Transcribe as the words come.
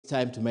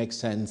time to make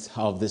sense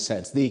of the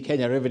sense. The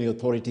Kenya Revenue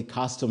Authority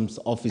customs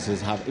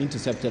officers have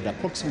intercepted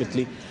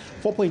approximately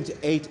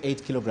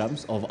 4.88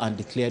 kilograms of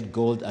undeclared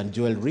gold and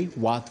jewelry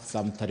worth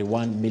some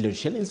 31 million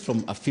shillings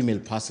from a female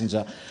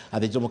passenger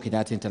at the Jomo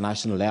Kenyatta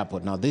International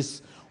Airport. Now,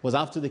 this was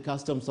after the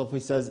customs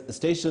officers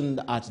stationed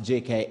at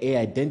JKIA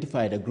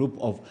identified a group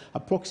of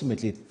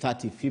approximately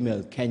 30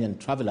 female Kenyan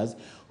travelers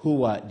who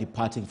were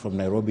departing from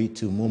Nairobi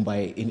to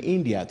Mumbai in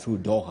India through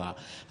Doha.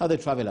 Now, the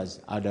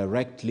travelers are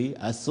directly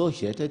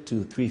associated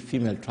to 3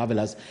 female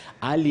travelers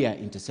earlier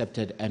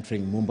intercepted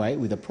entering Mumbai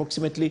with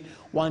approximately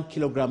 1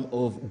 kilogram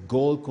of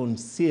gold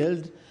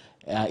concealed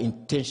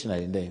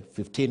intentionally. The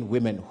 15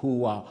 women who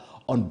were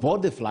on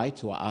board the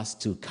flight were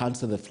asked to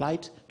cancel the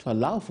flight to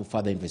allow for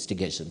further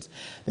investigations.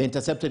 The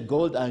intercepted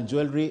gold and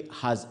jewelry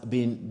has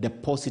been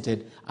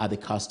deposited at the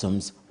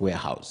customs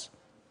warehouse.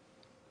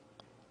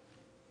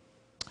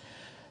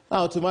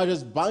 Now to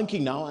matters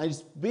banking now.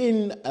 It's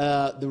been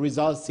the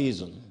results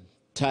season.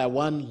 Tier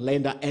 1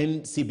 lender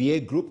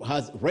NCBA Group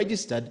has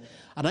registered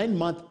a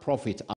 9-month profit